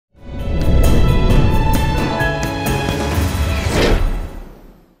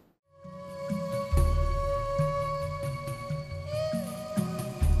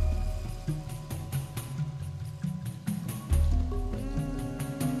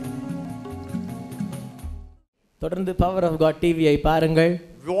தொடர்ந்து power of God டிவியை பாருங்கள்.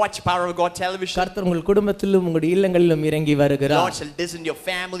 Watch Power of God television. கர்த்தர் உங்கள் குடும்பத்திலும் உங்களுடைய இல்லங்களிலும் இறங்கி வருகிறார். Lord shall listen in your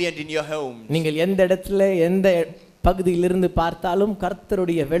family and in your home. நீங்கள் எந்த இடத்துல எந்த பகுதியிலிருந்து பார்த்தாலும்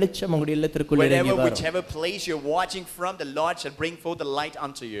கர்த்தருடைய வெளிச்சம் உங்களுடைய இல்லத்திற்குள் இறங்கி வரும். Whichever place you're watching from, the Lord shall bring forth the light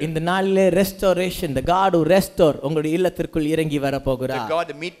unto you. இந்த நாளிலே restoration, the God who restore உங்களுடைய இல்லத்திற்குள் இறங்கி வர போகிறார். The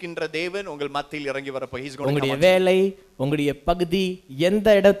God மீட்கின்ற தேவன் உங்கள் மத்தியில் இறங்கி வர போகிறார். He's going to come. உங்களுடைய வேலை, உங்களுடைய பகுதி எந்த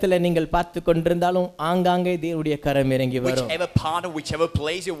இடத்துல நீங்கள் பார்த்து கொண்டிருந்தாலும் ஆங்காங்கே தேவனுடைய கரம் இறங்கி வரும். Whichever part of whichever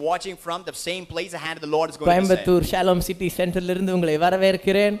place you're watching from, the same place the hand of the Lord is going to send. Coimbatore Shalom city சென்டர்ல இருந்து உங்களை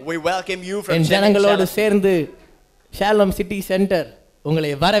வரவேற்கிறேன். We welcome you from ஜனங்களோடு சேர்ந்து ஷாலோம் சிட்டி சென்டர்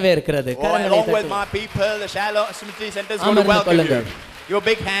உங்களை வரவேற்கிறது. Along with my people, the Shalom City Center is going to welcome you. Your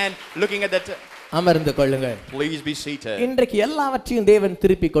big hand looking at that. அமர்ந்து கொள்ளுங்கள். Please be seated. இன்றைக்கு எல்லாவற்றையும் தேவன்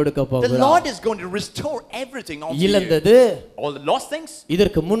திருப்பி கொடுக்க போகிறார். The Lord is going to restore everything unto you. இழந்தது, all the lost things,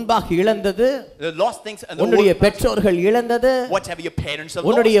 இதற்கு முன்பாக இழந்தது, the lost things and உன்னுடைய பெற்றோர்கள் இழந்தது, whatever your parents have lost,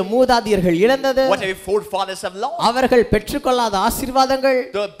 உன்னுடைய மூதாதையர்கள் இழந்தது, whatever your forefathers have lost, அவர்கள் பெற்றுக்கொள்ளாத ஆசீர்வாதங்கள்,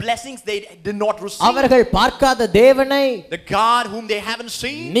 the blessings they did not receive, அவர்கள் பார்க்காத தேவனை, the God whom they haven't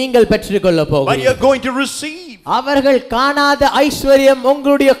seen, நீங்கள் பெற்றுக்கொள்ள போகிறீர்கள். but you're going to receive. அவர்கள் காணாத ஐஸ்வரியம்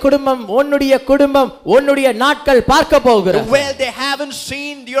உங்களுடைய குடும்பம், உன்னுடைய குடும்பம், உன்னுடைய நாட்கள் பார்க்க போகிறது. Well, they haven't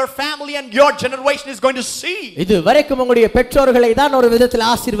seen, your family and your generation is going to see. இது வரைக்கும் உங்களுடைய பெற்றோர்களை தான் ஒரு விதத்தில்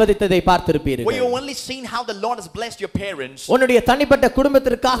ஆசீர்வதித்ததை பார்த்திருப்பீர்கள். We have only seen how the Lord has blessed your parents. உன்னுடைய தனிப்பட்ட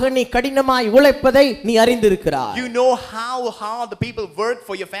குடும்பத்திற்காக நீ கடினமாய் உழைப்பதை நீ அறிந்திருக்கிறாய். You know how hard the people work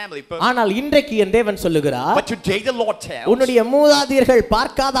for your family. ஆனால் இன்றைக்கு என் தேவன் சொல்லுகிறார், but today the Lord tells, உன்னுடைய மூதாதையர்கள்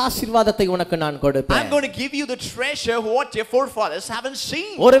பார்க்காத ஆசீர்வாதத்தை உனக்கு நான் கொடுப்பேன். I'm going to give you the treasure what your forefathers haven't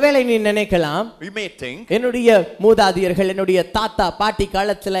seen. ஒருவேளை நீ நினைக்கலாம், you may think, என்னுடைய மூதாதையர்கள், என்னுடைய தாத்தா பாட்டி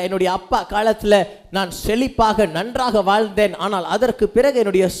காலத்துல, என்னுடைய அப்பா காலத்துல நான் செழிப்பாக நன்றாக வாழ்ந்தேன், ஆனால் அதற்கு பிறகு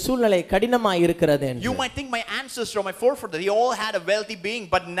என்னுடைய சூழ்நிலை கடினமாய் இருக்கிறது என்று. You might think my ancestors or my forefathers, they all had a wealthy being,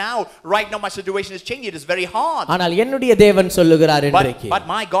 but now right now my situation is changing. It is very hard. ஆனால் என்னுடைய தேவன் சொல்லுகிறார் இன்றைக்கு, but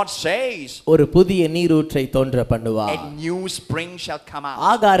my God says, ஒரு புதிய நீரூற்றை தோன்ற பண்ணுவார். a new spring shall come out.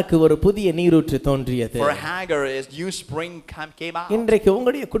 ஆகாருக்கு ஒரு புதிய நீரூற்று தோன்றியது. For Hagar is new spring came out. இன்றைக்கு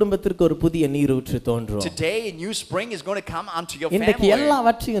உங்களுடைய குடும்பத்திற்கு ஒரு புதிய நீரூற்று தோன்றும். Today a new spring is going to come unto your family. இன்றைக்கு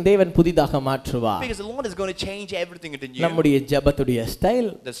எல்லாவற்றையும் தேவன் புதிதாக மாற்றுவார். Because the Lord is going to change everything into new. நம்முடைய ஜெபத்துடைய style,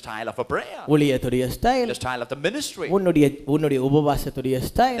 the style of a prayer, ஊழியத்துடைய style, the style of the ministry, உன்னுடைய உபவாசத்துடைய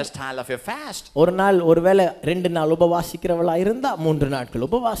style, the style of your fast. ஒரு நாள் ஒருவேளை 2 நாள் உபவாசிக்கிறவளா இருந்தா 3 நாட்கள்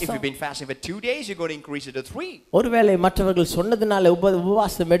உபவாசம். If you've been fasting for 2 days, you're going to increase it to 3. ஒருவேளை மற்றவர்கள் சொன்னதுனால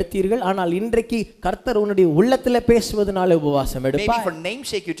உபவாசம் எடுத்தீர்கள், ஆனால் இன்றைக்கு கர்த்தர் உன்னுடைய உள்ளத்திலே பேசுவதனால உபவாசம் எடுப்பாய். Maybe for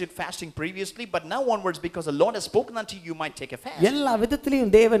namesake you took fasting previously, but now onwards because the Lord has spoken unto you, you might take a fast. எல்லா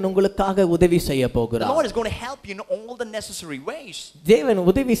விதத்திலும் தேவன் உங்களுக்காக உதவி செய்ய போகிறார். The Lord is going to help you in all the necessary ways. தேவன்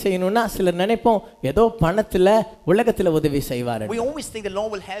உதவி செய்யணும்னா சிலர் நினைப்போம் ஏதோ பணத்துல உலகத்துல உதவி செய்வார். We always think the Lord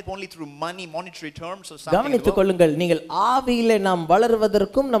will help only through money, monetary terms or something. கவனித்துக் கொள்ளுங்கள், நீங்கள் ஆவியிலே நாம்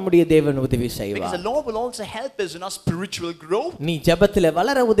வளருவதற்கும் நம்முடைய தேவன் உதவி செய்வார். Because the Lord will also help us in our spiritual growth. நீ ஜெபத்திலே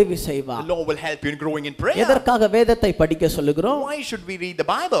வளர உதவி செய்வார். The Lord will help you in growing in prayer. எதற்காக வேதத்தை படிக்க சொல்லுகிறோம்? Why should we read the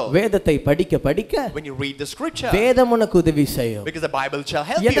Bible? வேதத்தை படிக்க படிக்க when you read the scripture, வேதம் உனக்கு உதவி செய்யும். because the Bible shall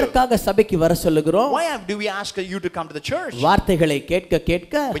help you. எதற்காக சபைக்கு வர சொல்லுகிறோம்? Why do we ask you to come to the church? வார்த்தைகளை கேட்க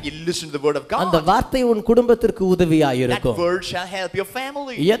கேட்க, when you listen to the word of God, அந்த வார்த்தை உன் குடும்பத்திற்கு உதவியாய் that இருக்கும். word shall help your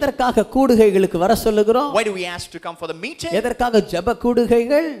family. எதற்காக கூடுகைகளுக்கு வர சொல்லுகிறோம்? Why do we ask to come for the meeting? எதற்காக ஜெப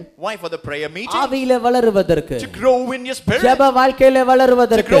கூடுகைகள்? Why for the prayer meeting? ஆவியிலே வளருவதற்கு, to grow in your spirit, ஜெப வாழ்க்கையிலே to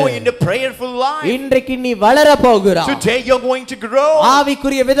வளருவதற்கு, grow in the prayerful life. இன்றைக்கு நீ வளர போகிறாய். Today you're going to grow.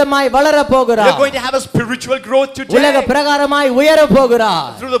 ஆவிக்குரிய விதமாய் வளர போகிறாய். You're going to have a spiritual growth today. உலக பிரகாரமாய் உயர போகிறாய்.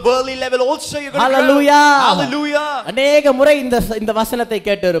 through the worldly level also you're going to Hallelujah. grow. Hallelujah. அநேக முறை இந்த வசனத்தை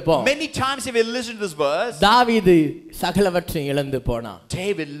கேட்டிருப்போம். Many times if you listen to this verse, தாவீது சகலவற்றையும் இழந்து போனான்.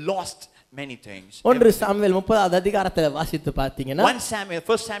 David lost many things. 1 Samuel 30வது அதிகாரத்தை வாசித்து பார்த்தீங்கன்னா, 1 Samuel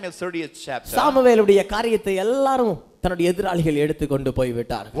 30th chapter, சாமுவேலுடைய காரியத்தை எல்லாரும் தன்னுடைய எதிராளிகள் எடுத்து கொண்டு போய்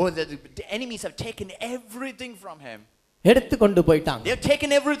விட்டார்கள். well, the enemies have taken everything from him. எடுத்து கொண்டு போய்ட்டாங்க. They have taken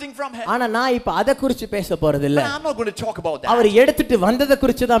everything from him. ஆனா நான் இப்ப அத குறித்து பேச போறது இல்ல. I'm not going to talk about that. அவர் எடுத்துட்டு வந்தத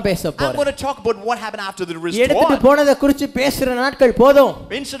குறித்து தான் பேச போறேன். I'm going to talk about what happened after the restore. எடுத்துட்டு போனத குறித்து பேசுற நாட்கள் போதும்.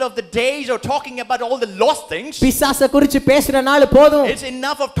 Instead of the days of talking about all the lost things, பிசாச குறித்து பேசுற நாள் போதும். it's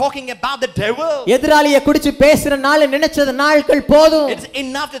enough of talking about the devil. எதிராளியை குறித்து பேசுற நாள் நினைச்சத நாட்கள் போதும். It's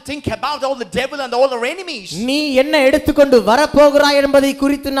enough to think about all the devil and all our enemies. நீ என்ன எடுத்துக்கொண்டு வர போகிறாய் என்பதை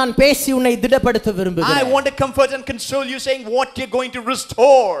குறித்து நான் பேசி உன்னை திடப்படுத்த விரும்புகிறேன். I want to comfort and console you saying what you're going to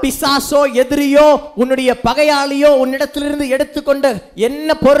restore. பிசாசோ எதிரியோ உன்னுடைய பகையாளியோ உன்னிடத்திலிருந்து எடுத்துக்கொண்ட என்ன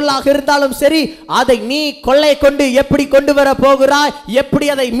பொருளாக இருந்தாலும் சரி, அதை நீ கொள்ளை கொண்டு எப்படி கொண்டு வர போகிறாய், எப்படி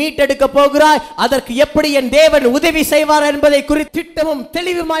அதை மீட்டெடுக்க போகிறாய், அதற்கு எப்படி என் தேவன் உதவி செய்வார் என்பதை குறித்து திட்டமும்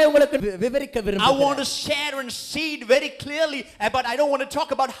தெளிவுமாய் உங்களுக்கு விவரிக்க I விரும்புகிறேன். want to share and see it very clearly, but I don't want to talk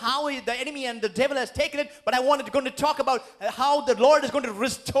about how the enemy and the devil has taken it, but I wanted to talk about how the Lord is going to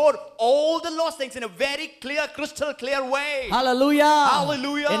restore all the lost things in a very clear, crystal clear way. Hallelujah.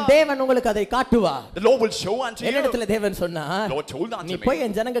 Hallelujah. என் தேவன் உங்களுக்கு அதை காட்டுவார். The Lord will show unto you. என்னிடத்தில் தேவன் சொன்னார், Lord told unto நீ me, போய்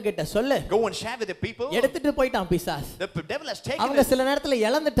என் ஜனங்க கிட்ட சொல்லு, go and share with the people. எடுத்துட்டு போய்ட்டான் பிசாசு. The devil has taken அவங்க it. சில நேரத்துல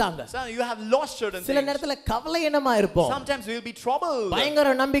இழந்துட்டாங்க. So you have lost certain சில things. நேரத்துல கவலை என்னமா இருப்போம். Sometimes we will be troubled.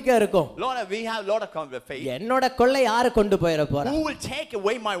 பயங்கர நம்பிக்கை இருக்கும். Lord, we have a lot of faith. என்னோட கொள்ளை யாரு கொண்டு போயிர போறா? Who will take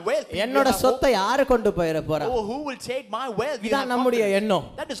away my wealth? என்னோட சொத்தை யாரு கொண்டு போயிர போறா? Oh, who will take my wealth? இதான் நம்முடைய எண்ணம்.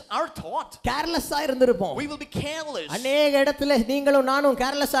 That is our thought. கேர்லெஸ்ஸா இருந்திருப்போம். We will be careless. அநேக இடத்துல நீங்களும் நானும்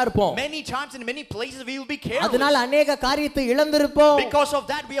கேர்லெஸ்ஸா இருப்போம். Many times in many places we will be careless. அதனால அநேக காரியத்தை இழந்திருப்போம். Because of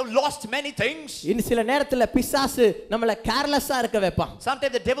that we have lost many things. இன்னும் சில நேரத்துல பிசாசு நம்மள கேர்லெஸ்ஸா இருக்க வைப்பான்.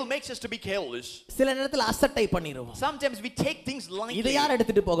 Sometimes the devil makes us to be careless. சில நேரத்துல அசட்டை பண்ணிடுவோம். Sometimes we take things lightly. இதை யார்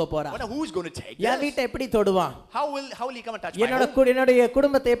எடுத்துட்டு போக போறா? Who is going to take N this? வீட்டை எப்படி தொடுவான்? How will he come and touch my என்னோட home? என்னுடைய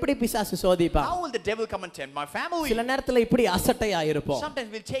குடும்பத்தை எப்படி பிசாசு சோதிப்பான்? How will the devil come and tempt my family? சில நேரத்துல இப்படி அசட்டையா இருப்போம். Sometimes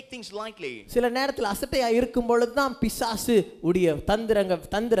we'll take things lightly. சில நேரத்துல அசட்டையா இருக்கும் பொழுது தான் பிசாசு உடைய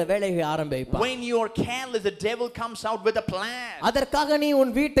தந்திர வேலையை ஆரம்பிப்பான். When you are careless, the devil comes out with a plan. அதற்காக நீ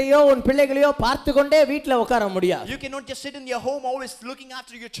உன் வீட்டையோ உன் பிள்ளைகளையோ பார்த்து கொண்டே வீட்ல உட்கார முடியாது. You cannot just sit in your home always looking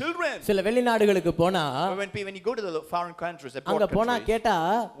after your children. சில வெளிநாடுகளுக்கு போனா, when you go to the foreign countries, அங்க போனா கேட்டா,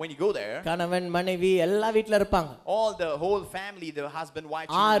 when you go there, கணவன் மனைவி எல்லா வீட்ல இருப்பாங்க. all the whole family, the husband, wife,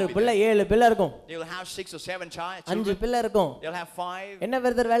 6 பிள்ளை 7 பிள்ளை இருக்கும். they will have 6 or 7 children. 5 பிள்ளை இருக்கும். They'll have 5. என்ன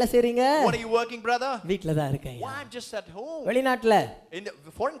பிரதர் வேலை செய்றீங்க? What are you working, brother? வீட்ல தான் இருக்கேன். Why, I'm just at home. வெளிநாட்டுல In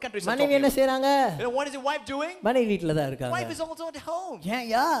the foreign countries, மனைவி என்ன செய்றாங்க? you know what is your wife doing? மனைவி வீட்ல தான் இருக்காங்க. Wife is also at home.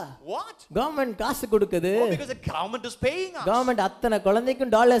 ஏன்யா? What? Government காசு கொடுக்குது. Oh, because the government is paying us. Government அத்தனை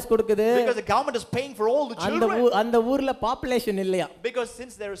குழந்தைக்கும் டாலர்ஸ் கொடுக்குது. Because the government is paying for all the children. அந்த ஊர்ல பாப்புலேஷன் இல்லையா? Because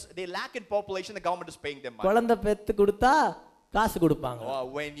since they lack in population, the government is paying them money. குழந்தை பெத்து கொடுத்தா காசு கொடுப்பாங்க.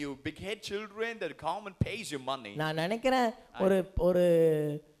 When you beget children, the government pays you money. நான் நினைக்கிறேன் ஒரு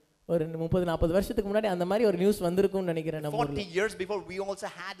 30-40 வருஷத்துக்கு முன்னாடி அந்த மாதிரி ஒரு நியூஸ் வந்திருக்கும்னு நினைக்கிறேன் நம்ம ஊர்ல. 40 years before we also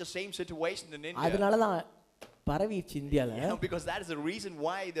had the same situation in India. அதனால தான் பரவிச்சு இந்தியால. Because that is the reason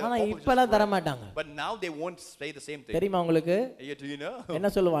why the ஆனா இப்பலாம் தர மாட்டாங்க. But now they won't say the same thing. தெரியுமா உங்களுக்கு? Do you know?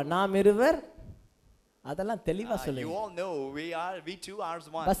 என்ன சொல்லுவான்? நாம் இருவர், அதெல்லாம் தெளிவா சொல்லுங்க. You all know we two are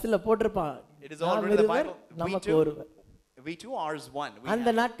one. பஸ்ல போட்டுருப்பான். It is all in the Bible. நமக்கு ஒருவர். We two are one.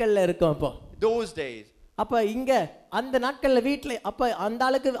 அந்த நாட்கள்ல இருக்கோம் அப்போ. Those days. அப்ப இங்க அந்த நாட்கள்ல வீட்ல அப்ப அந்த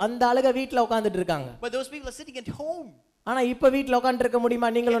ஆளுக வீட்ல உட்கார்ந்துட்டு இருக்காங்க. But those people are sitting at home. ஆனா இப்ப வீட்ல உட்கார்ந்து இருக்க முடியுமா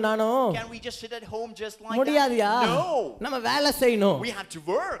நீங்களும் நானும்? Can we just sit at home just like முடியாதுயா. that? No. நம்ம வேலை செய்யணும். We have to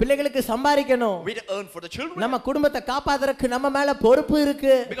work. பிள்ளைகளுக்கு சம்பாதிக்கணும். We have to earn for the children. நம்ம குடும்பத்தை காப்பாத்துறதுக்கு நம்ம மேல பொறுப்பு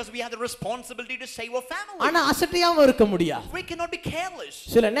இருக்கு. Because we have the responsibility to save our family. ஆனா அசட்டையாவும் இருக்க முடியாது. We cannot be careless.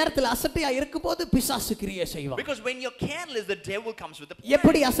 சில நேரத்துல அசட்டையா இருக்கும்போது பிசாசு கிரியை செய்வான். Because when you're careless, the devil comes with the plan.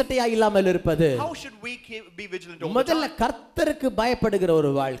 எப்படி அசட்டையா இல்லாமல் இருப்பது? How should we be vigilant all the முதல்ல time? கர்த்தருக்கு பயப்படுகிற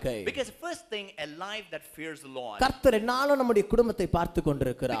ஒரு வாழ்க்கை. Because first thing, a life that fears the Lord. கர்த்தர் என்னாலும் நம்முடைய குடும்பத்தை பார்த்து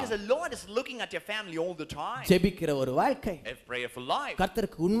கொண்டிருக்கிறார். Because the Lord is looking at your family all the time. ஜெபிக்கிற ஒரு வாழ்க்கை. A prayerful life.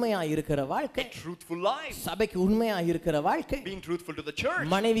 கர்த்தருக்கு உண்மையா இருக்கிற வாழ்க்கை. A truthful life. சபைக்கு உண்மையா இருக்கிற வாழ்க்கை. Being truthful to the church.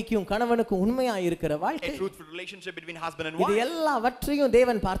 மனைவிக்கும் கணவனுக்கும் உண்மையா இருக்கிற A வாழ்க்கை. truthful relationship between husband and இது wife. எல்லாவற்றையும்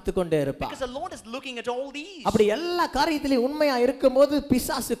தேவன் பார்த்து கொண்டே இருப்பார். Because the Lord is looking at all these. அப்படி எல்லா காரியத்திலும் உண்மையா இருக்கும்போது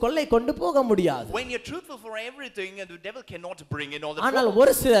பிசாசு கொள்ளை கொண்டு போக முடியாது. When you're truthful for everything, and the devil cannot bring in all the ஆனால் trouble.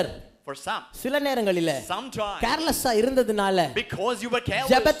 ஒரு சிலர் For some, சில நேரங்களில sometimes, கேர்லெஸ்ஸா இருந்ததனால, because you were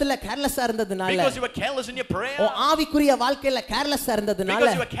careless, ஜெபத்துல கேர்லெஸ்ஸா இருந்ததனால, because you were careless in your prayer, ஆவிக்குரிய வாழ்க்கையில கேர்லெஸ்ஸா இருந்ததனால,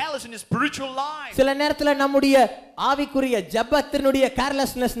 because you were careless in your spiritual life, சில நேரத்துல நம்முடைய ஆவிக்குரிய ஜெபத்தினுடைய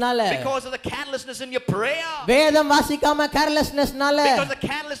கேர்லெஸ்னஸ்னால, because of the carelessness in your prayer, வேதம் வாசிக்காம கேர்லெஸ்னஸ்னால, because of the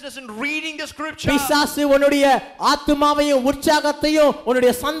carelessness in reading the scripture, பிசாசு உன்னுடைய ஆத்துமாவையும் உற்சாகத்தையும்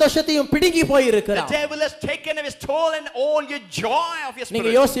உன்னுடைய சந்தோஷத்தையும் பிடுங்கி போய் the இருக்கிறான். devil has taken and has stolen all your joy of your நீங்க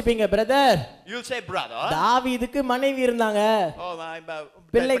spirit. யோசிப்பீங்க பிரதர், You'll say, brother, தாவீதுக்கு மனைவி இருந்தாங்க, oh my,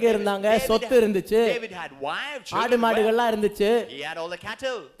 பிள்ளைங்க இருந்தாங்க, சொத்து இருந்துச்சு, David had wives, ஆடு மாடுகள்லாம் இருந்துச்சு, he had all the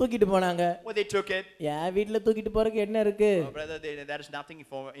cattle. தூக்கிட்டு போனாங்க. Well, they took it. என் வீட்டுல தூக்கிட்டு போறதுக்கு என்ன இருக்கு? Oh, brother, there is nothing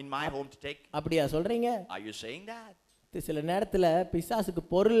in my home to take. அப்படியா சொல்றீங்க? Are you saying that? சில நேரத்துல பிசாசுக்கு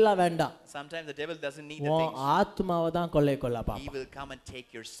பொருள்லாம் வேண்டாம். Sometimes the devil doesn't need the உன் things. ஆத்மாவை தான் கொள்ளை கொள்ள He பாப்பான். will come and take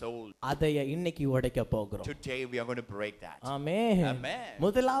your soul. அதை இன்னைக்கு உடைக்க போகிறோம். Today we are going to break that. Amen. Amen.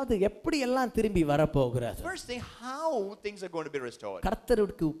 முதலாவது எப்படி எல்லாம் திரும்பி வர போகிறது? First thing, how things are going to be restored.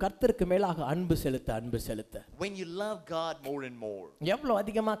 கர்த்தருக்கு மேலாக அன்பு செலுத்த. When you love God more and more. எவ்வளவு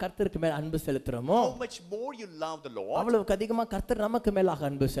அதிகமா கர்த்தருக்கு மேல அன்பு செலுத்துறோமோ, How much more you love the Lord. அவ்வளவுக்கு அதிகமா கர்த்தர் நமக்கு மேலாக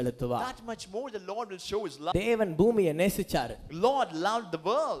அன்பு செலுத்துவார். That much more the Lord will show his love. தேவன் பூமியை நேசிச்சாரு. Lord loved the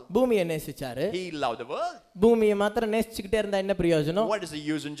world. பூமியை நேசிச்சாரு. He loved the world. பூமியை மாத்திரம் நேசிச்சுக்கிட்டே இருந்தா என்ன பிரயோஜனம்? What is the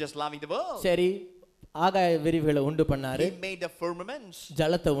use in just loving the world? சரி, ஆகாய விரிவுகளை உண்டு பண்ணாரு. He made the firmaments.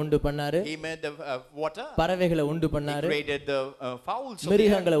 ஜலத்தை உண்டு பண்ணாரு. He made the water. பறவைகளை உண்டு பண்ணாரு. He created the fowls.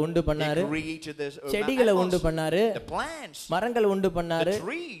 மிருகங்களை உண்டு பண்ணாரு. He created the செடிகளை உண்டு பண்ணாரு. the plants. மரங்களை உண்டு பண்ணாரு. The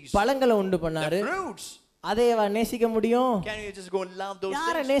trees. பழங்களை உண்டு பண்ணாரு. The fruits. அதையவா நேசிக்க முடியும்? Can you just go and love those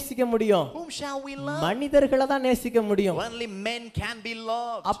யாரை things? நேசிக்க முடியும்? Whom shall we love? மனிதர்களை தான் நேசிக்க முடியும். Only men can be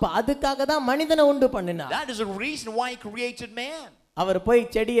loved. அப்ப அதுக்காக தான் மனிதனை உண்டு பண்ணினார். That is the reason why he created man. அவர் போய்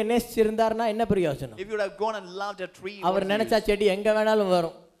செடியை நேசிச்சிருந்தார்னா என்ன பிரயோஜனம்? If you would have gone and loved a tree, அவர் நினைச்சா செடி எங்க வேணாலும்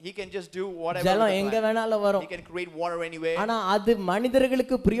வரும். he can just do whatever. ஜலம் எங்க வேணாலும் வரும். He can create water anywhere. ஆனா அது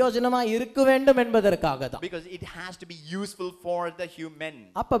மனிதர்களுக்கு பிரயோஜனமா இருக்க வேண்டும் என்பதற்காக தான். Because it has to be useful for the human.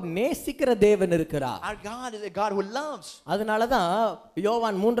 அப்ப நேசிக்கிற தேவன் இருக்கிறார். Our God is a God who loves. அதனால தான்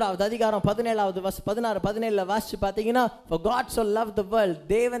யோவான் 3வது அதிகாரம் 17வது 16 17ல வாசிச்சு பாத்தீங்கன்னா, for God so loved the world,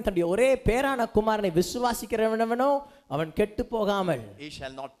 தேவன் தன்னுடைய ஒரே பேரான குமாரனை விசுவாசிக்கிறவனோ அவன் கெட்டு போகாமல், He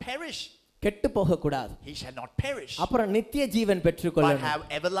shall not perish. கெட்டு போக கூடாது. He shall not perish. அப்புறம் நித்திய ஜீவன் But பெற்றுக்கொள்ளணும். have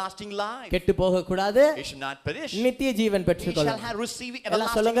everlasting life. கெட்டு போக கூடாது. He shall not perish. நித்திய ஜீவன் He shall பெற்றுக்கொள்ளணும். have received எல்லாம்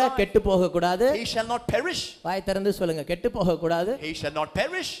everlasting சொல்லுங்க, life. கெட்டு போக கூடாது. He shall not perish. வாய் திறந்து சொல்லுங்க, கெட்டு போக கூடாது. He shall not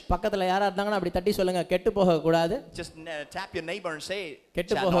perish. பக்கத்துல யாரா இருந்தாங்கன்னா அப்படி தட்டி சொல்லுங்க, கெட்டு போக கூடாது. Just tap your neighbor and say,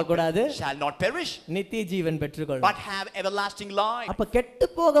 கெட்டு போக கூடாது. shall not perish. நித்திய ஜீவன் பெற்றுக்கொள்ளணும். But have everlasting life. அப்ப கெட்டு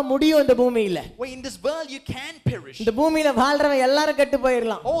போக முடியும் இந்த பூமியில. Well, in this world you can perish. இந்த பூமியில வாழ்றவன் எல்லாரும் கெட்டு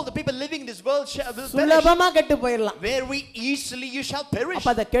போயிரலாம். All the people living in this world shall perish. சுலபமா கெட்டு போயிரலாம். Very easily you shall perish.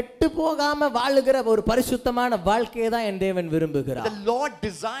 அப்ப அத கெட்டு போகாம வாழுகிற ஒரு பரிசுத்தமான வாழ்க்கையை தான் என் தேவன் விரும்புகிறார். The Lord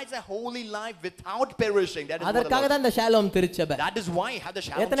desires a holy life without perishing. That is அதற்காக தான் இந்த ஷாலோம் திருச்சபை. That is why you have the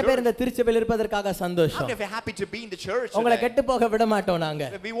Shalom எத்தனை பேர் church. இந்த திருச்சபையில் இருப்பதற்காக சந்தோஷம்? How many of you are happy to be in the church? உங்களை today? கெட்டு போக விட மாட்டோம் நாங்க.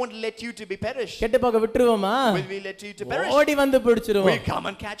 We won't let you to be perish. கெட்டு போக விட்டுருவோமா? Will we let you to perish? ஓடி வந்து பிடிச்சிருவோம். We come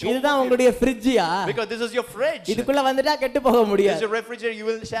and catch hold இதுதான் of you. உங்களுடைய ஃப்ரிட்ஜியா? Because this is your fridge. இதுக்குள்ள வந்துட்டா கெட்டு போக This is முடியாது. your refrigerator.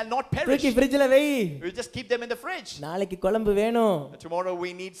 You shall not perish. தூக்கி ஃப்ரிட்ஜ்ல வை. You just keep them in the fridge. நாளைக்கு குழம்பு வேணும். Tomorrow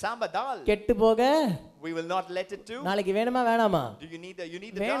we need samba dal. கெட்டு போக We will not let it do. நாளைக்கு வேணுமா வேணாமா? Do you need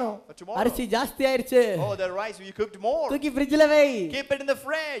the வேணும். dal for tomorrow? அரிசி ஜாஸ்தி ஆயிருச்சு. Oh, the rice you cooked more. தூக்கி ஃப்ரிட்ஜ்ல வை. Keep it in the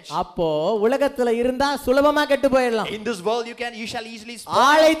fridge. அப்போ உலகத்துல இருந்தா சுலபமா கெட்டு போயிடலாம். In this world you shall easily spoil.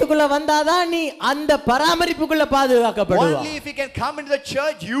 ஆலயத்துக்குள்ள வந்தாதான் நீ அந்த பராமரிப்புக்குள்ள பாதுகாக்கப்படுவா. Only if you can come into the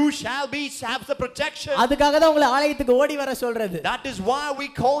church you shall have the protection. அதுக்காக தான் உங்களை ஆலயத்துக்கு ஓடி வர சொல்றது. That is why we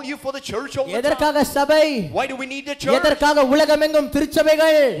call you for the church all the time. எதற்காக சபை? Why do we need the church? எதற்காக உலகமெங்கும்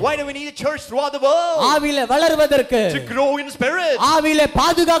திருச்சபைகள்? Why do we need the church throughout the world? ஆவியிலே வளர்வதற்கு, to grow in spirit, ஆவியிலே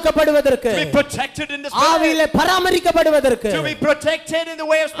பாதுகாக்கப்படுவதற்கு, to be protected in the spirit, ஆவியிலே பராமரிக்கப்படுவதற்கு, to be protected in the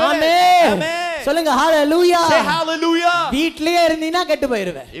way of spirit. Amen. Amen. சொல்லுங்க ஹalleluya. Say hallelujah. வீட்லயே இருந்தீனா கெட்டு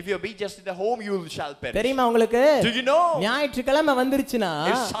போயிடுவே. If you be just in the home you shall perish. தெரியுமா உங்களுக்கு? Do you know? ஞாயிற்றுக்கிழமை வந்துருச்சுனா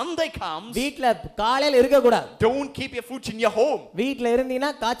If Sunday comes, வீட்ல காலையில இருக்க கூடாது. don't keep your foot in your home. வீட்ல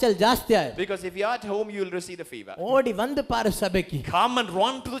இருந்தீனா காய்ச்சல் ஜாஸ்தியா. Because if you are at home you will receive the fever. ஓடி வந்து பாரு சபைக்கு. Come and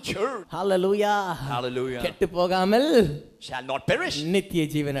run to the church. Hallelujah. Hallelujah. கெட்டு போகாமல் shall not perish, நித்திய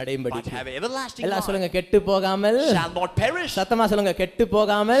ஜீவன் அடையும்படி. but have everlasting எல்லாம் life. சொல்லுங்க, கெட்டு போகாமல், shall not perish, சத்தமா சொல்லுங்க, கெட்டு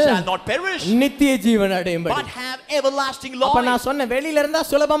போகாமல், shall not perish, நித்திய ஜீவன் அடையும்படி. but have everlasting life. அப்ப நான் சொன்ன வெளியில இருந்தா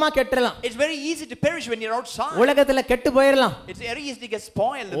சுலபமா கெட்டறலாம். It's very easy to perish when you're outside. உலகத்துல கெட்டு போயிரலாம். It's very easy to get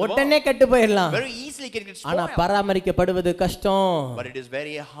spoiled in the world. உடனே கெட்டு போயிரலாம். Very easily can get ஆனா spoiled. பராமரிக்கப்படுவது கஷ்டம். But it is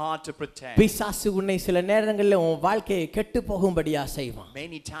very hard to protect. பிசாசு உன்னை சில நேரங்களில் உன் வாழ்க்கையை கெட்டு போகும்படியா செய்வான்.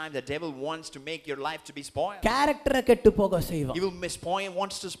 Many times the devil wants to make your life to be spoiled. கேரக்டரை கெட்டு போக செய்வான். He will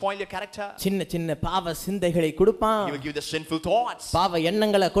wants to spoil your character. சின்ன சின்ன பாவ சிந்தைகளை கொடுப்பான். He will give the sinful thoughts. பாவ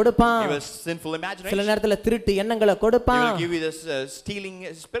எண்ணங்களை கொடுப்பான். He will sinful imagination. சில நேரத்துல திருட்டு எண்ணங்களை He கொடுப்பான். will give you this stealing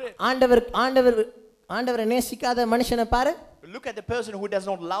spirit. ஆண்டவரை நேசிக்காத மனுஷனை பாரு. Look at the person who does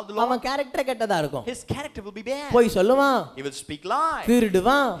not love the Lord. அவன் கேரக்டர் கெட்டதா இருக்கும். His character will be bad. போய் சொல்லுவான். He will speak lies.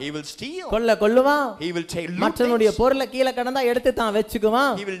 திருடுவான். He will steal. கொல்லுவான். He will take loot. மற்றவனுடைய பொருளை கீழ கடந்தா எடுத்து தான்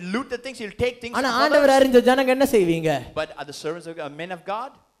வெச்சுக்குவான். He will loot the things. He will take things. ஆனா ஆண்டவர் அறிஞ்ச ஜனங்க என்ன செய்வீங்க? But are the servants of men of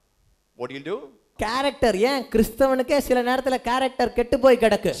God? What do you do? Character ஏன் கிறிஸ்தவனுக்கே சில நேரத்துல கேரக்டர் கெட்டு போய்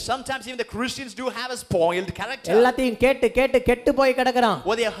கிடக்கு. Sometimes even the Christians do have a spoiled character. எல்லாத்தையும் கேட்டு கேட்டு கெட்டு போய் கிடக்குறான்.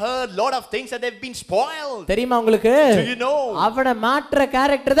 Well, they heard lot of things that they've been spoiled. தெரியுமா உங்களுக்கு? Do you know? அவனை மாற்ற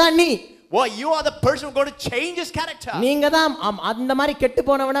கேரக்டர் தான் நீ. Well, you are the person who's going to change his character. நீங்க தான் அந்த மாதிரி கெட்டு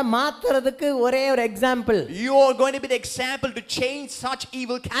போனவனை மாத்துறதுக்கு ஒரே ஒரு example. You are going to be the example to change such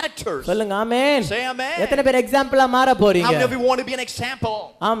evil characters. சொல்லுங்க ஆமென். Say amen. எத்தனை பேர் எக்ஸாம்பிளா மாற போறீங்க? How many of you want to be an example?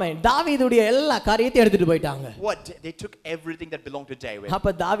 ஆமென். தாவீதுடைய எல்லா காரியத்தையும் எடுத்துட்டு போயிட்டாங்க. What? They took everything that belonged to David.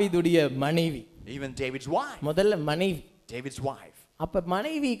 அப்ப தாவீதுடைய மனைவி, Even David's wife. முதல்ல மனைவி, David's wife. அப்ப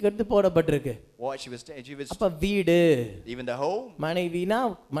மனைவி கெட்டு போடப்பட்டிருக்கு. What she was அப்ப வீடு, even the home. மனைவினா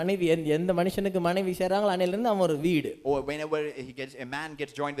மனைவி எந்த மனுஷனுக்கு மனைவி சேராங்களோ அன்னையில இருந்து அவன் ஒரு வீடு. Or whenever a man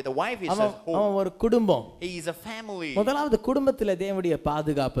gets joined with a wife, he says home. அவன் ஒரு குடும்பம். He is a family. முதலாவது குடும்பத்துல தேவனுடைய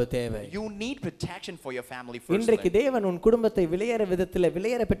பாதுகாப்பு தேவை. You need protection for your family first. இன்றைக்கு தேவன் உன் குடும்பத்தை விலையேற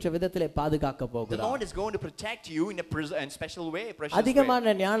பெற்ற விதத்திலே பாதுகாக்க போகிறார். The Lord is going to protect you in a special way, precious way.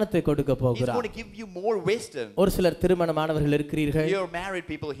 அதிகமான ஞானத்தை கொடுக்க போகிறார். He's going to give you more wisdom. ஒரு சிலர் திருமணமானவர்கள் இருக்கிறீர்கள். You are married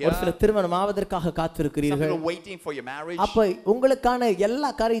people here. ஒரு சிலர் திருமணமாவதற்காக காத்திருக்கிறீர்கள். Some are waiting for your marriage. அப்ப உங்களுக்கான எல்லா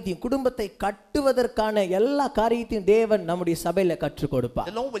காரியத்தையும், குடும்பத்தை கட்டுவதற்கான எல்லா காரியத்தையும் தேவன் நம்முடைய சபையில கற்றுக் கொடுப்பார்.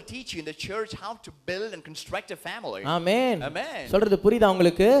 The Lord will teach you in the church how to build and construct a family. Amen. Amen. சொல்றது புரியுதா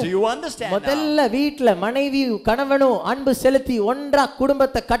உங்களுக்கு? Do you understand? முதல்ல வீட்ல மனைவியும் கணவனும் அன்பு செலுத்தி ஒன்றா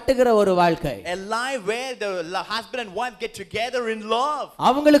குடும்பத்தை கட்டுகிற ஒரு வாழ்க்கை. A life where the husband and wife get together in love.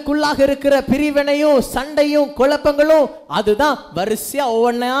 அவங்களுக்குள்ளாக இருக்கிற பிரிவினையும் சண்டையும் குழப்பங்களும் அதுதான் வரிசையா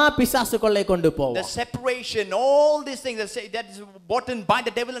ஒவ்வொண்ணா பிசாசு கொள்ளை கொண்டு போகும். The separation, all these things that is bought by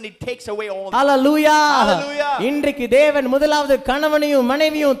the devil and it takes away all. Hallelujah. Hallelujah. இன்றைக்கு தேவன் முதலாவது கணவனையும்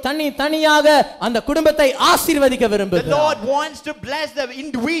மனைவியும் தனியாக அந்த குடும்பத்தை ஆசீர்வதிக்க The விரும்புகிறார். Lord wants to bless them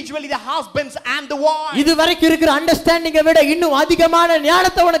individually, the husbands and the wives. இதுவரைக்கும் இருக்கிற அண்டர்ஸ்டாண்டிங்கை விட இன்னும் அதிகமான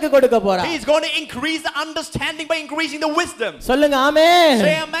ஞானத்தை உனக்கு கொடுக்க போறார். He is going to increase the understanding by increasing the wisdom. சொல்லுங்க ஆமென்.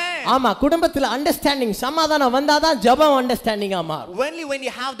 Say amen. ஆமா, குடும்பத்துல அண்டர்ஸ்டாண்டிங் சமாதானம் வந்தாதான் ஜெபம் அண்டர்ஸ்டாண்டிங்கா மாறும். Only when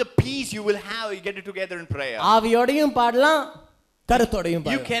you have the peace you will have, you get it together in prayer. ஆவியோடையும் பாடலாம், கருத்தோடையும் You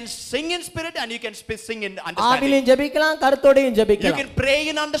பாடலாம். can sing in spirit and you can sing in understanding. ஆவியிலும் ஜெபிக்கலாம், கருத்தோடையும் You ஜெபிக்கலாம். can pray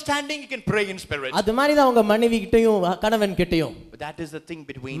in understanding, you can pray in spirit. அது மாதிரி தான் உங்க மனைவி கிட்டயும் கணவன் கிட்டயும் But that is the thing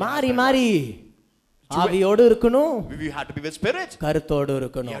between மாறி மாறி ஆவியோடு இருக்கணும், we have to be with spirit, கருத்தோடு you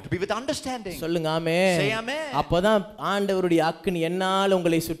இருக்கணும். have to be with understanding. சொல்லுங்க ஆமென். Say amen. அப்பதான் ஆண்டவருடைய அக்கினி என்னால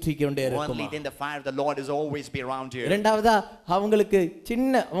உங்களை சுற்றி கொண்டே இருக்கும். Only then the fire of the Lord is always be around you. இரண்டாவதா அவங்களுக்கு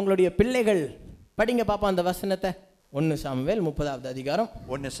சின்ன அவங்களுடைய பிள்ளைகள், படிங்க பாப்போம் அந்த வசனத்தை. 1 சாமுவேல் 30வது அதிகாரம்.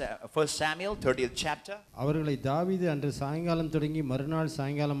 1 Samuel 30th chapter. அவர்களை தாவீது அன்று சாயங்காலம் தொடங்கி மறுநாள்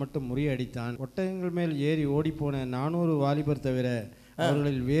சாயங்காலம் மட்டும் முறியடித்தான். ஒட்டகங்கள் மேல் ஏறி ஓடிப்போன 400 வாலிபர் தவிர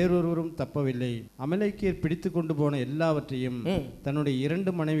அவர்களில் வேறொருவரும் தப்பவில்லை. அமலேக்கியர் பிடித்து கொண்டு போன எல்லாவற்றையும் தன்னுடைய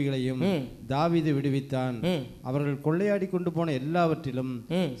 2 மனைவிகளையும் தாவீது விடுவித்தான். அவர்கள் கொள்ளையாடி கொண்டு போன எல்லாவற்றிலும்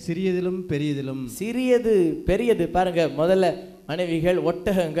சிறியதிலும் பெரியதிலும், சிறியது பெரியது பாருங்க, முதல்ல மனைவிகள்,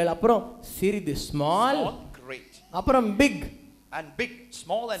 ஒட்டகங்கள், அப்புறம் சிறிது ஸ்மால், Great. அப்புறம் big And big,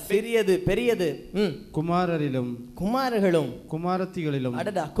 small and big. சிறியது பெரியது, குமாரரிலும் குமாரர்களும் குமாரத்திகளிலும்,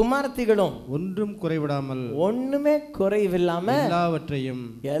 அடடா குமாரத்திகளும் ஒன்றும் குறைவிடாமல் ஒண்ணுமே குறைவில்லாம எல்லாவற்றையும்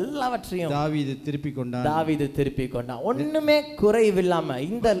தாவீது திருப்பி கொண்டான். தாவீது திருப்பி கொண்டான். ஒண்ணுமே குறைவில்லாம.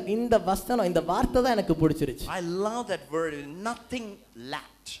 இந்த வசனம், இந்த வார்த்தை தான் எனக்கு பிடிச்சிருச்சு. I love that word. Nothing lacked.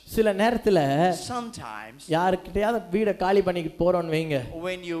 சில நேரத்துல Sometimes யாருக்கிட்டயாவது வீட காலி பண்ணி போறோம்னு வைங்க,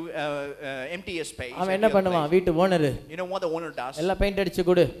 when you empty a space, அவன் என்ன பண்ணுவான், வீட்டு owner, you know what the owner does? எல்லாம் பெயிண்ட் அடிச்சு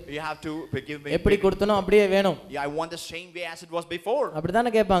கொடு, You have to give me. எப்படி கொடுத்தனோ அப்படியே வேணும், Yeah, I want the same way as it was before.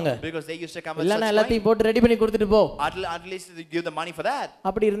 அப்படிதானே கேட்பாங்க. Because they used to come. இல்லனா எல்லாத்தையும் போட்டு ரெடி பண்ணி கொடுத்துட்டு போ. At least they give the money for that.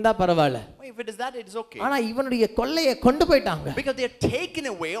 அப்படி இருந்தா பரவாயில்லை. If it is that, it is okay. ஆனா இவனுடைய கொள்ளையை கொண்டு போயிட்டாங்க. Because they are taken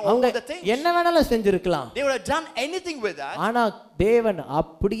away all the things. என்ன வேணாலும் செஞ்சிருக்கலாம். They would have done anything with that. ஆனா தேவன்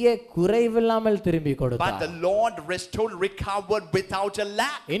அப்படியே குறைவில்லாமல் திரும்பி கொடுத்தார். But the Lord restored, recovered without a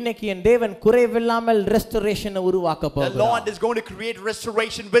lack. இன்னைக்கு என் தேவன் குறைவில்லாமல் ரெஸ்டரேஷனை உருவாக்க போகிறார். The Lord is going to create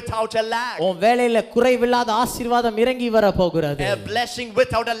restoration without a lack. உன் வேலையில குறைவில்லாத ஆசீர்வாதம் இறங்கி வர போகிறது. A blessing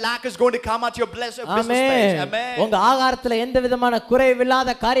without a lack is going to come at your business space. Amen. உங்க ஆகாரத்துல எந்த விதமான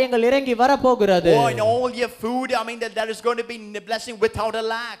குறைவில்லாத காரியங்கள் இறங்கி வர போகிறது. Oh, in all your food, I mean that there is going to be a blessing without a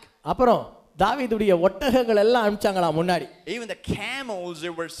lack. அப்புறம் தாவீதுடைய ஒட்டகங்கள் எல்லாம் அனுப்பிச்சாங்களா முன்னாடி. Even the camels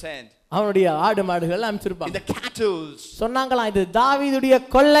they were sent. அவனுடைய ஆடு மாடுகள் எல்லாம் அனுப்பிச்சிருப்பாங்க. The cattle. சொன்னாங்களா இது தாவீதுடைய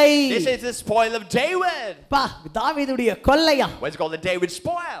கொள்ளை. This is the spoil of David. பா, தாவீதுடைய கொள்ளையா? What's called the David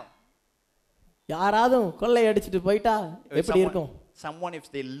spoil. யாராவது கொள்ளை அடிச்சிட்டு போயிட்டா எப்படி இருக்கும்? Someone if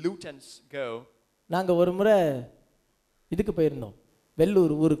they loot and go. நாங்க ஒரு முறை இதுக்கு போயிருந்தோம்,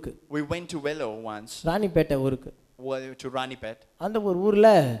 வெள்ளூர் ஊருக்கு. We went to Vellore once. Ranipet ஊருக்கு. To Ranipet. அந்த ஒரு ஊர்ல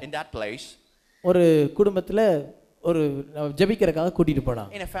in that place ஒரு குடும்பத்துல ஒரு ஜெபிக்கிறதுக்காக கூட்டிட்டு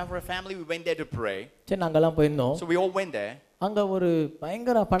போனாங்க. For a family, we went there to pray. சரி நாங்கெல்லாம் போயிருந்தோம். So we all went there. அங்க ஒரு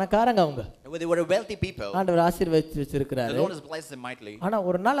பயங்கர பணக்காரங்க அவங்க. They were wealthy people. ஆண்டவர் ஆசீர்வதிச்சு வச்சிருக்காரு. The Lord has blessed them mightily. ஆனா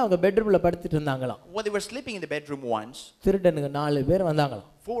ஒரு நாள் அவங்க பெட்ரூம்ல படுத்துட்டு இருந்தாங்களாம். Well, they were sleeping in the bedroom once. திருடனுங்க 4 பேர் வந்தாங்களாம்.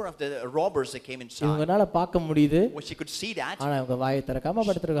 4 of the robbers that came inside. இவங்கனால பார்க்க முடியுது. Well, she could see that. ஆனா அவங்க வாயை திறக்காம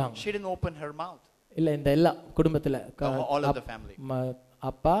படுத்துறாங்க. She didn't open her mouth. இல்ல இந்த எல்லா குடும்பத்துல all of the family.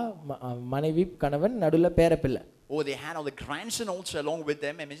 அப்பா மனைவி கணவன் நடுவுல பேரப்பிள்ளை. Oh, they had all the grandson also along with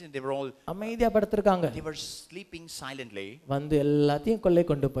them. Imagine they were all அமைதியா படுத்துறாங்க. They were sleeping silently. வந்து எல்லாத்தையும் கொள்ளை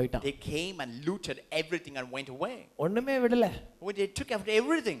கொண்டு போய்ட்டான். They came and looted everything and went away. ஒண்ணுமே விடல. Oh, they took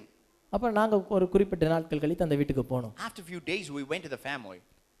everything. அப்ப நாங்க ஒரு குறிப்பிட்ட நாட்கள் கழித்து அந்த வீட்டுக்கு போனோம். After a few days we went to the family.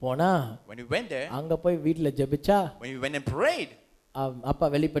 போனா when we went there, அங்க போய் வீட்ல ஜெபிச்சா when we went and prayed, அப்பா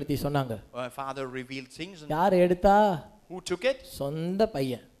வெளிப்படுத்தி சொன்னாங்க. Father revealed things. யார் எடுத்தா? Who took it? சொந்த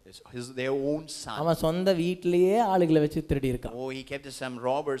பையன். Their own son. அவன் சொந்த வீட்லயே ஆளுகளை வச்சு திருடி இருக்கான். Oh, he kept some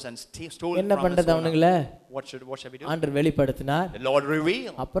robbers and stole என்ன பண்றது அவனுங்களே? What should we do? ஆண்டவர் வெளிப்படுத்தினார். The Lord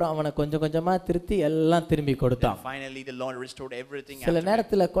revealed. அப்புறம் அவனை கொஞ்சம் கொஞ்சமா திருத்தி எல்லாம் திரும்பி கொடுத்தான். Finally the Lord restored everything. சில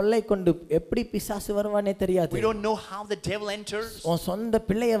நேரத்துல கொள்ளை கொண்டு எப்படி பிசாசு வருவானே தெரியாது. We don't know how the devil enters. உன் சொந்த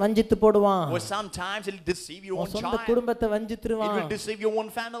பிள்ளையை வஞ்சித்து போடுவான். Or sometimes he'll deceive your own child. சொந்த குடும்பத்தை வஞ்சித்துருவான். He will deceive your own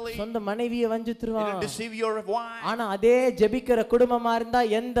family. சொந்த மனைவியை வஞ்சித்துருவான். He will deceive your wife. ஆனா அதே ஜெபிக்கிற குடும்பமா இருந்தா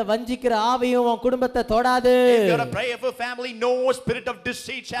எந்த வஞ்சிக்கிற ஆவியும் உன் குடும்பத்தை தொடாது. If you're a prayerful family, no spirit of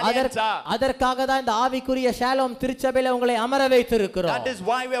deceit shall enter. அதற்காக தான் இந்த ஆவிக்குரிய ஷாலோம் திருச்சபையில உங்களை அமர வைத்திருக்கிறோம். That is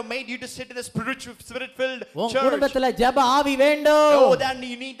why we have made you to sit in a spirit filled church. உன் குடும்பத்துல ஜெப ஆவி வேண்டும். Oh, then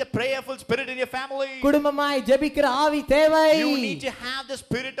you need the prayerful spirit in your family. குடும்பமாய் ஜெபிக்கிற ஆவி தேவை. You need to have the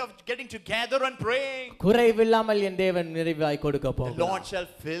spirit of getting together and praying. குறைவில்லாமல் என் தேவன் நிறைவாய் கொடுக்க போகிறார். The Lord shall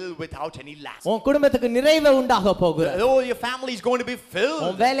fill without any lack. உன் குடும்பத்துக்கு நிறைவு உண்டாக போகிறது. Oh, your family is going to be filled.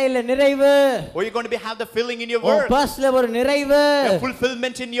 உன் வேலையில நிறைவு. Oh, you're going to have the filling in your work. உன் பர்ஸ்ல ஒரு நிறைவு.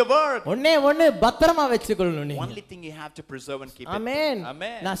 Fulfillment in your work. ஒண்ணே பத்திரமா வெச்சுக்கொள்ளணும் நீ. Only thing you have to preserve and keep it. Amen.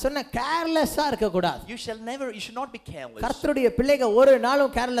 நான் சொன்ன கேர்லெஸ்ஸா இருக்க கூடாது. You should not be careless. கர்த்தருடைய பிள்ளைகள் ஒரு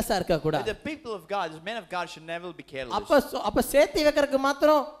நாளும் கேர்லெஸ்ஸா இருக்க கூடாது. The people of God, the men of God should never be careless. அப்ப சேர்த்து வைக்கிறதுக்கு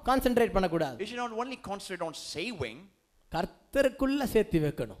மாத்திரம் கான்சென்ட்ரேட் பண்ண கூடாது. You should not only concentrate on saving. கர்த்தருக்குள்ள சேர்த்து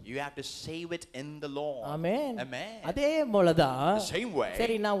வைக்கணும். You have to save it in the Lord. Amen. Amen. அதே போலதான். The same way.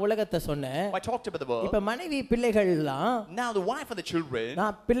 சரி நான் உலகத்தை சொன்னேன். I talked about the world. இப்ப மனைவி பிள்ளைகள்லாம். Now the wife and the children.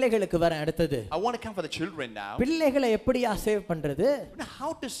 நான் பிள்ளைகளுக்கு வரேன் அடுத்தது. I want to come for the children now. பிள்ளைகளை எப்படியா சேவ் பண்றது?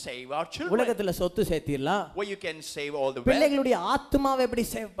 How to save our children? உலகத்துல சொத்து சேர்த்திரலாம். Where you can save all the wealth. பிள்ளைகளுடைய ஆத்துமாவை எப்படி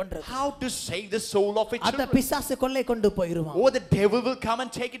சேவ் பண்றது? How to save the soul of a அத children? பிசாசு கொள்ளை கொண்டு போயிடுவான். Oh, the devil will come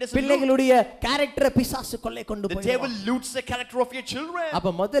and take it as a பிள்ளைகளுடைய கேரக்டரை பிசாசு கொள்ளை கொண்டு போயிடுவான். The devil loots the character of your children. அப்ப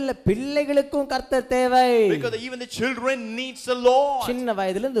முதல்ல பிள்ளைகளுக்கும் கர்த்தர் தேவை. Because even the children needs the Lord. சின்ன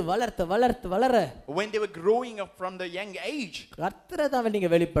வயதில இருந்து வளர when they were growing up from the young age, கர்த்தரை தான் நீங்க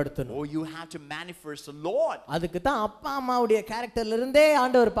வெளிப்படுத்தணும். oh, you have to manifest the Lord. அதுக்கு தான் அப்பா அம்மாவுடைய கேரக்டர்ல இருந்தே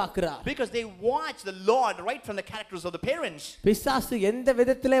ஆண்டவர் பார்க்கிறார். Because they watch the Lord right from the characters of the parents. பிசாசு எந்த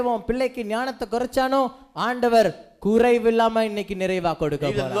விதத்திலே உன் பிள்ளைக்கு ஞானத்தை குறைச்சானோ ஆண்டவர் குறைவில்லாம இன்னைக்கு நிறைவா கொடுக்க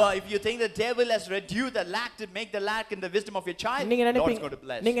போறார். If you think the devil has reduced the lack to make the lack in the wisdom of your child, Lord is going to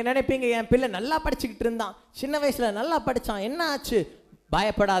bless. நீங்க நினைப்பீங்க என் பிள்ளை நல்லா படிச்சிட்டு இருந்தான், சின்ன வயசுல நல்லா படிச்சான், என்ன ஆச்சு?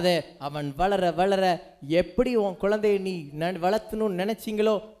 பயப்படாதே, அவன் வளர எப்படி உன் குழந்தையை நீ வளர்த்தணும்னு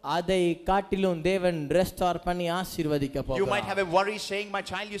நினைச்சீங்களோ அதை காட்டிலும் தேவன் ரெஸ்டோர் பண்ணி ஆசீர்வதிக்க போகிறார். You might have a worry saying my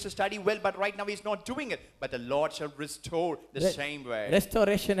child used to study well but right now he's not doing it, but the Lord shall restore the same way.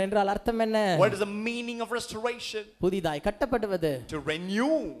 Restoration என்றால் அர்த்தம் என்ன? What is the meaning of restoration? புதிதாய் கட்டப்படுவது. To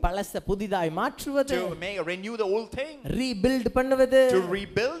renew. பழச புதிதாய் மாற்றுவது. To renew the old thing. Rebuild பண்ணுவது. To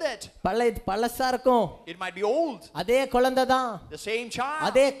rebuild it. பழசா இருக்கும். It might be old. அதே குழந்தை தான். The same child.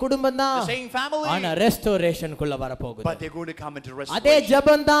 அதே குடும்பம் தான். The same family. ஆனா ரெஸ்டோரேஷன் குள்ள வர போகுது. But they're going to come into restoration. அதே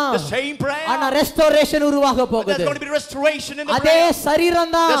ஜெபம் தான். The same prayer. ஆனா ரெஸ்டோரேஷன் உருவாக போகுது. There's going to be restoration in the அதே prayer.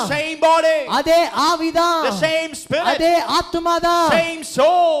 சரீரம் தான். The same body. அதே ஆவி தான். The same spirit. அதே ஆத்துமா தான். Same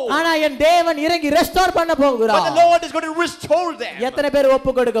soul. ஆனா என் தேவன் இறங்கி ரெஸ்டோர் பண்ண போகிறார். But the Lord is going to restore them. எத்தனை பேர்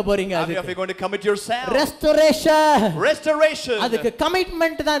ஒப்பு கொடுக்க போறீங்க அதுக்கு? How many of you are going to commit yourself? Restoration. அதுக்கு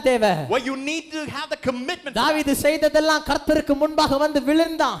கமிட்மென்ட் தான் தேவை. Well, you need to have the commitment. தாவீது செய்ததெல்லாம் கர்த்தருக்கு முன்பாக வந்து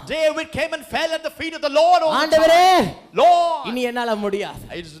விழுந்தான். David came and fell at the feet of the Lord. ஆண்டவரே, Lord, இனி என்னால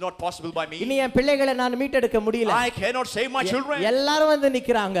முடியாது. it is not possible by me. இனி என் பிள்ளைகளை நான் மீட்டெடுக்க முடியல. I cannot save my children. எல்லாரும் வந்து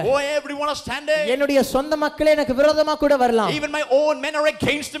நிக்கறாங்க. Oh, everyone is standing. என்னுடைய சொந்த மக்களே எனக்கு விரோதமா கூட வரலாம். Even my own men are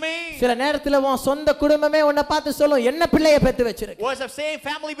against me. சில நேரத்துல உன் சொந்த குடும்பமே உன்னை பார்த்து சொல்லும், என்ன பிள்ளையை பெத்து வச்சிருக்க? Was the same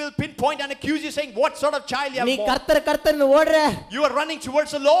family will pinpoint and accuse you saying what sort of child you have. நீ கர்த்தர்னு ஓடுற. You are running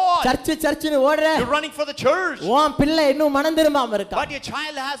towards the Lord. சர்ச்சுன்னு ஓடுற. You're running for the church. உன் பிள்ளை இன்னும் மனம் திரும்பாம இருக்கா. But your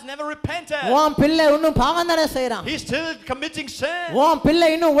child has never repented. உன் பிள்ளை இன்னும் பாவம் தானே செய்றான். He's still committing sin. உன் பிள்ளை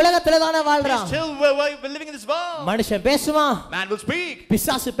இன்னும் உலகத்துல தானே He's வாழ்றான். still living in this world. மனுஷன் பேசுவான், Man will speak.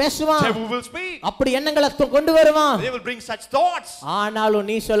 பிசாசு பேசுவான், Devil will speak. அப்படி எண்ணங்களை கொண்டு வருவான். They will bring such thoughts. ஆனாலும்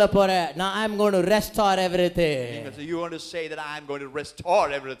நீ சொல்ல போற, நான் I am going to restore everything. So you want to say that I am going to restore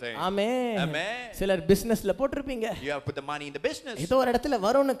everything. Amen. Amen. சிலர் பிசினஸ்ல போட்டுருப்பீங்க. You have put the money in the business. ஏதோ ஒரு இடத்துல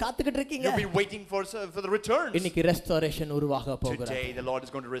வரும்னு காத்துக்கிட்டு இருக்கீங்க. You've been waiting for the returns. இன்னைக்கு restoration உருவாக போகுது. Today the Lord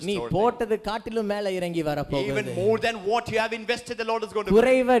is going to நீ restore. போட்டது காட்டிலும் மேல இறங்கி வர போகுது. Even more than what you have invested, the Lord is going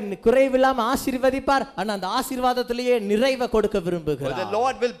to. குறைவில்லாம ஆசீர்வதிப்பார். ஆனா அந்த ஆசீர்வாதத்திலேயே நிறைவை கொடுக்க விரும்புகிறார். The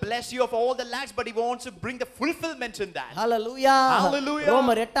Lord will bless you of all the lacks, but He wants to bring the fulfillment in that. Hallelujah. Hallelujah.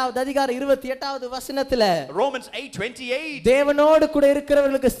 ரோமர் 8வது அதிகாரம் 28வது வசனத்துல Romans 8:28. தேவனோடு கூட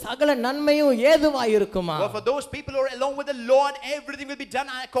இருக்கிறவர்களுக்கு சகல நன்மையும் ஏதுவாய் இருக்குமா? For those people who are along with the Lord, everything will be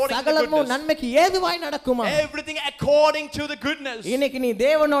done according to the சகலமும் goodness. நன்மைக்கு ஏதுவாய் நடக்குமா? Everything according to the goodness. இன்னைக்கு நீ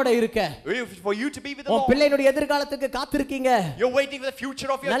தேவனோட இருக்க. For you to be with the உன் Lord. பிள்ளையுடைய எதிர்காலத்துக்கு காத்திருக்கீங்க. You're waiting for the future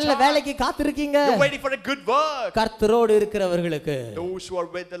of your நல்ல child. வேலைக்கு காத்திருக்கீங்க. You're waiting for a good work. கர்த்தரோடு இருக்கிறவர்களுக்கு Those who are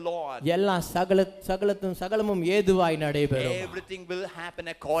with the Lord, எல்லாம் சகலமும் ஏதுவாய் நடைபெறும். everything will happen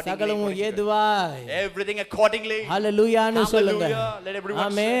accordingly. சகலமும் ஏதுவாய். Everything accordingly. ஹalleluyaன்னு சொல்லுங்க. Hallelujah. Let everyone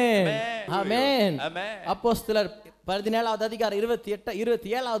ஆமென். say ஆமென். Amen. அப்போஸ்தலர் 17வது அதிகாரம்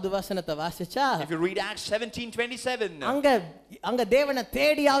 27வது வசனத்தை வாசிச்சா, If you read Acts 17:27, அங்க தேவனை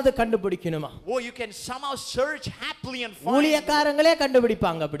தேடியாவது கண்டுபிடிக்கணுமா? oh, you can somehow search happily and find. ஊழியக்காரங்களே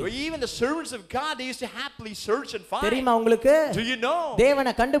கண்டுபிடிப்பாங்க அப்படி. Even the servants of God, they used to happily search and find. தெரியுமா உங்களுக்கு? Do you know?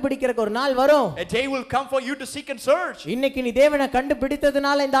 தேவனை கண்டுபிடிக்கிறதுக்கு ஒரு நாள் வரும். A day will come for you to seek and search. இன்னைக்கு நீ தேவனை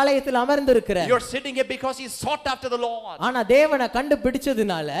கண்டுபிடித்ததனால இந்த ஆலயத்தில் அமர்ந்து இருக்கிற. You're sitting here because you sought after the Lord. ஆனா தேவனை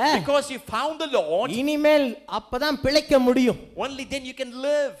கண்டுபிடிச்சதுனால, Because you found the Lord, இனிமேல் அப்பதான் பிழைக்க முடியும். only then you can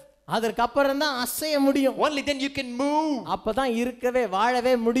live. அதற்கு அப்புறம் தான் அசைய முடியும். Only then you can move. அப்பதான் இருக்கவே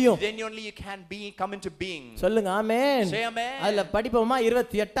வாழவே முடியும். Then only you can come into being. சொல்லுங்க ஆமென். Say amen. அதுல படிப்போமா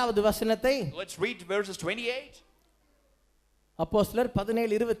 28வது வசனத்தை? Let's read verses 28. அப்போஸ்தலர்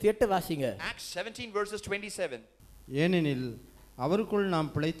 17:28 வாசிங்க. Acts 17 verses 27. ஏனெனில் அவருக்குள்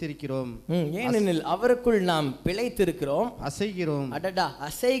நாம் பிழைத்திருக்கிறோம், ஏனெனில் அவருக்குள் நாம் பிழைத்திருக்கிறோம், அசைகிறோம், அடடா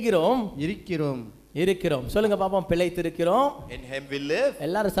அசைகிறோம், இருக்கிறோம். சொல்லுங்க பாப்போம். பிழைத்திருக்கிறோம். In him we live.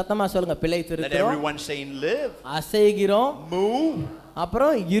 எல்லாரும் சத்தமா சொல்லுங்க. Let பிழைத்திருக்கிறோம், everyone say live, அசைகிறோம், move,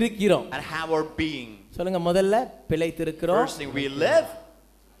 அப்புறம் இருக்கிறோம். and have our being. சொல்லுங்க முதல்ல பிழைத்திருக்கிறோம், First thing we live,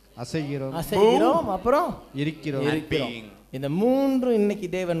 அசைகிறோம், அப்புறம் இருக்கிறோம். and being. இந்த மூன்று இன்னைக்கு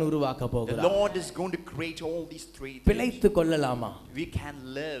தேவன் உருவாக்க The போகிறார். Lord is going to create all these three things. பிழைத்து கொள்ளலாமா? We can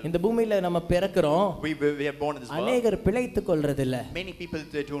live. இந்த பூமியில நம்ம பிறக்கிறோம். We are born in this world. அநேகர் பிழைத்து கொள்றது இல்ல. Many people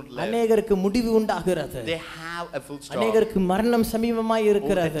they don't live. அநேகருக்கு முடிவு உண்டாகிறது. They have a full stop. அநேகருக்கு மரணம் சமீபமாய்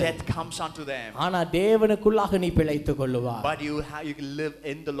இருக்கிறது. Death comes unto them. ஆனா தேவனுக்குள்ளாக நீ பிழைத்து கொள்ளுவாய். But you can live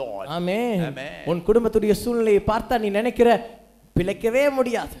in the Lord. Amen. Amen. உன் குடும்பத்துடைய சூழ்நிலையை பார்த்தா நீ நினைக்கிற பிழைக்கவே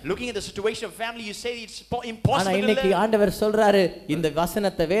முடியாது. Looking at the situation of family, you say it's impossible. ஆனா இன்னைக்கு ஆண்டவர் சொல்றாரு, இந்த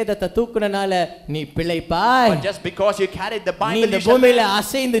வசனத்தை வேதத்தை தூக்குனனால நீ பிழைப்பாய். But just because you carried the Bible, நீ இந்த பூமியில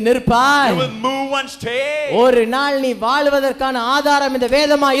அசைந்து நிற்பாய். You will move and stay. ஒரு நாள் நீ வாழ்வதற்கான ஆதாரம் இந்த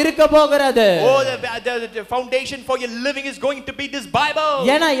வேதமா இருக்க போகிறது. Oh, the foundation for your living is going to be this Bible.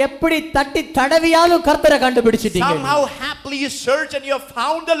 ஏனா எப்படி தட்டி தடவியாலும் கர்த்தரை கண்டுபிடிச்சிட்டீங்க. Somehow happily you search and you have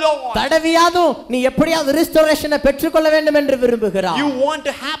found the Lord. தடவியாலும் நீ எப்படியாவது ரெஸ்டோரேஷனை பெற்றுக்கொள்ள வேண்டும் என்று விரும்புகிறாய். You want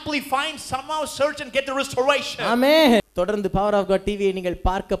to happily find, somehow search and get the restoration. ஆமென். தொடர்ந்து பவர் ஆஃப் காட் டிவியை நீங்கள்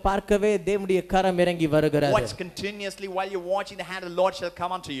பார்க்கவே தேவனுடைய கரம் இறங்கி வருகிறது. Watch continuously while you're watching, the hand of the Lord shall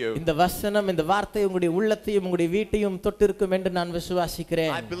come unto you. இந்த வசனம் இந்த வார்த்தை உங்களுடைய உள்ளத்தையும் உங்களுடைய வீட்டையும் தொட்டிருக்கும் என்று நான்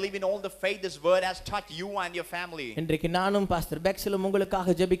விசுவாசிக்கிறேன். I believe in all the faith this word has touched you and your family. இன்றைக்கு நானும் பாஸ்டர் பெக்ஸலும்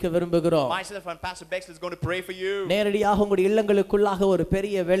உங்களுக்காக ஜெபிக்க விரும்புகிறோம். Myself and Pastor Bexel is going to pray for you. நேரடியாக உங்களுடைய இல்லங்களுக்குள்ளாக ஒரு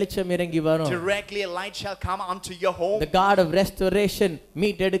பெரிய வெளிச்சம் இறங்கி வரும். Directly a light shall come unto your home. The God of restoration,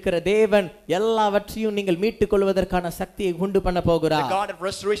 மீட்டெடுக்கிற தேவன் எல்லாவற்றையும் நீங்கள் மீட்டுக் கொள்வதற்கான சக்தியை உண்டு பண்ண போகிறார். The God of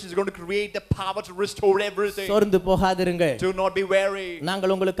restoration is going to create the power to restore everything. சோர்ந்து போகாதிருங்க. Do not be weary.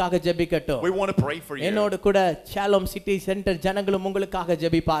 நாங்கள் உங்களுக்காக ஜெபிக்கட்டும். We want to pray for you. என்னோடு கூட ஷாலோம் சிட்டி சென்டர் ஜனங்களும் உங்களுக்காக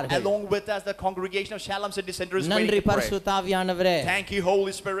ஜெபிப்பார்கள். Along with us the congregation of Shalom City Center is நன்றி waiting to pray. பரிசுத்த ஆவியானவரே. Thank you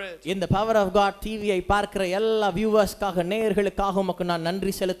Holy Spirit. இந்த பவர் ஆஃப் காட் டிவியை பார்க்கிற எல்லா வியூவர்ஸ்க்காக நேயர்களுக்காக உமக்கு நான்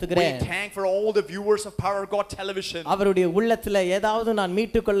நன்றி செலுத்துகிறேன். We thank for all the viewers of Power of God television. அவருடைய உள்ளத்துல ஏதாவது நான்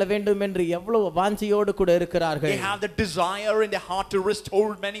மீட்டுக் கொள்ள வேண்டும் என்று எவ்வளவு வாஞ்சியோடு கூட இருக்கிறார்கள். They have the desire in their heart to restore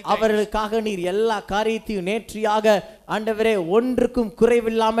many things. அவர்களுக்காக நீர் எல்லா காரியத்தையும் நேர்த்தியாக ஆண்டவரே ஒன்றுக்கும்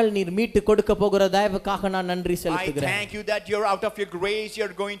குறைவில்லாமல் நீர் மீட்டு கொடுக்க போகிற தயவுக்காக நான் நன்றி I செலுத்துகிறேன். thank you that you're out of your grace,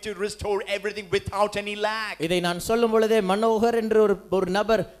 you're going to restore everything without any lack. இதை நான் சொல்லும் பொழுதே மனோகர் என்று ஒரு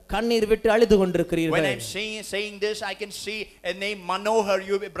நபர் கண்ணீர் விட்டு அழுது When கொண்டிருக்கிறீர்கள். I'm saying this, I can see a name Manohar.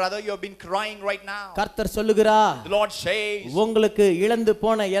 You brother, you have been crying right now. கர்த்தர் சொல்லுகிறார், The Lord says, உங்களுக்கு இழந்து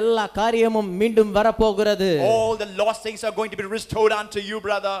போன எல்லா காரியமும் மீண்டும் வரப்போகிறது. all the lost things are going to be restored unto you,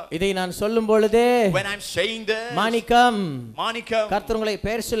 brother. இதை நான் சொல்லும் பொழுதே When I'm saying this, Manickam, Monica, கர்த்தர் உங்களை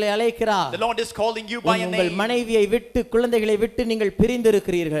பெயர் சொல்லி அழைக்கிறார். the Lord is calling you by a உங்கள் name. மனைவியை விட்டு குழந்தைகளை விட்டு நீங்கள்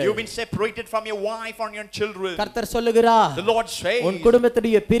பிரிந்திருக்கிறீர்கள். You've been separated from your wife and your children. கர்த்தர் சொல்லுகிறார், The Lord says, உன்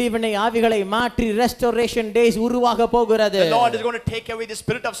குடும்பத்துடைய பிரிவினை ஆவிகளை மாற்றி ரெஸ்டோரேஷன் டேஸ் உருவாக போகிறது. the Lord is going to take away the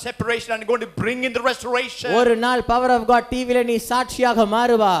spirit of separation and going to bring in the restoration. ஒரு நாள் பவர் ஆஃப் காட் டிவில நீ சாட்சியாக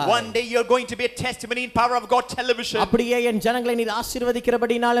மாறுவாய். One day you're going to be a testimony in Power of God television. அப்படியே என் ஜனங்களை நீர்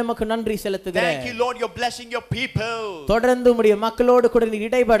ஆசீர்வதிக்கிறபடினால உமக்கு நன்றி செலுத்துகிறேன். Thank you, Lord, you're blessing your people. தொடர்ந்து உம்முடைய மக்களோடு கூட நீர்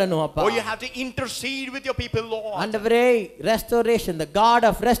இடைபடணும் அப்பா. Oh, you have to intercede with your people, Lord. ஆண்டவரே, restoration, the God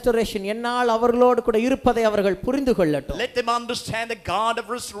of restoration என்னால் அவர்களோடு கூட இருப்பதை அவர்கள் புரிந்து கொள்ளட்டும். Let them understand the God of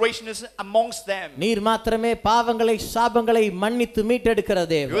restoration is amongst them. நீர் மாத்திரமே பாவங்களை சாபங்களை மன்னித்து மீட்டெடுக்கிற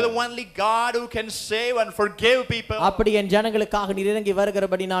தேவன். You're the only God who can save and forgive people. அப்படி என் ஜனங்களுக்காக நீர் இறங்கி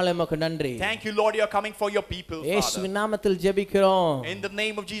வருகிறபடினால உமக்கு நன்றி. Thank you, Lord, you're coming for your people, இயேசுவின் Father. நாமத்தில் ஜெபிக்கிறோம். In the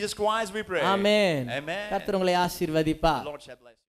name of Jesus Christ we pray. Amen. Amen. கர்த்தர் உங்களை ஆசீர்வதிப்பார். Lord shall bless you.